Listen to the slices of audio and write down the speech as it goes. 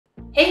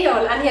Hey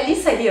all, Anja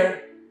Liesa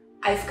here.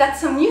 I've got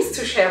some news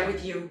to share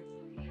with you.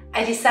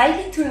 I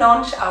decided to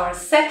launch our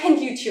second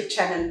YouTube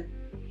channel,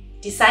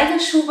 Designer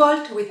Shoe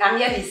Vault with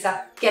Anja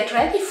Liesa. Get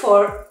ready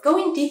for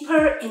going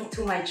deeper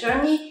into my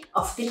journey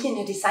of building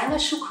a designer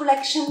shoe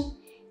collection,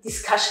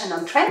 discussion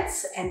on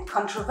trends and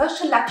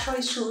controversial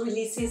luxury shoe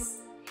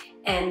releases,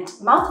 and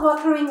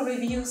mouth-watering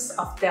reviews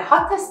of the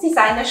hottest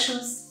designer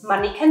shoes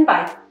money can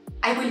buy.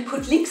 I will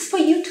put links for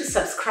you to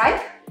subscribe.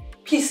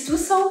 Please do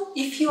so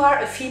if you are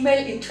a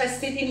female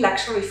interested in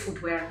luxury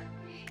footwear.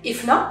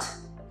 If not,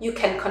 you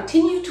can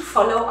continue to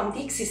follow on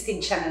the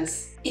existing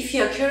channels. If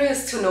you're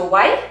curious to know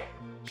why,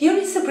 here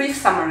is a brief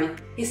summary.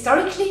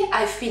 Historically,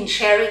 I've been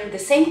sharing the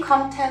same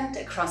content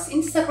across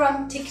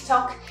Instagram,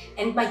 TikTok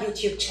and my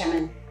YouTube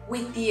channel,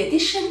 with the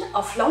addition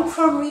of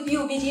long-form review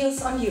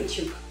videos on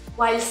YouTube.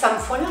 While some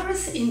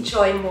followers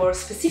enjoy more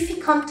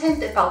specific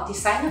content about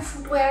designer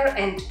footwear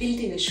and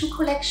building a shoe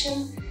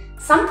collection,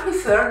 some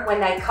prefer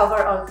when I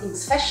cover all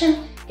things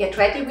fashion, get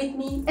ready with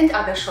me and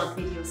other short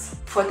videos.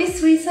 For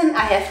this reason,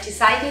 I have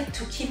decided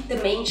to keep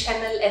the main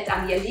channel at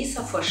Anja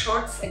Liesa for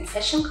shorts and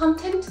fashion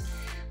content,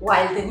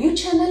 while the new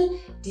channel,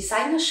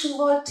 Designer Shoe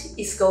Vault,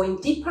 is going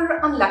deeper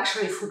on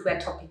luxury footwear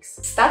topics.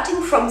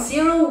 Starting from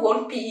zero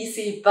won't be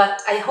easy, but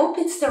I hope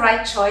it's the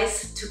right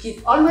choice to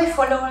give all my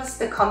followers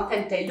the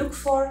content they look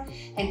for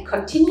and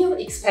continue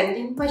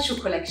expanding my shoe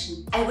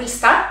collection. I will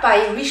start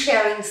by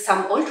resharing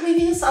some old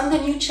reviews on the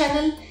new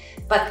channel,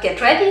 but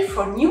get ready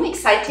for new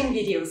exciting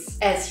videos.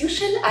 As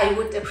usual, I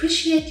would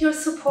appreciate your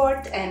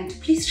support and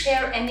please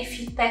share any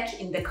feedback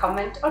in the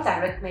comment or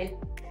direct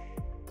mail.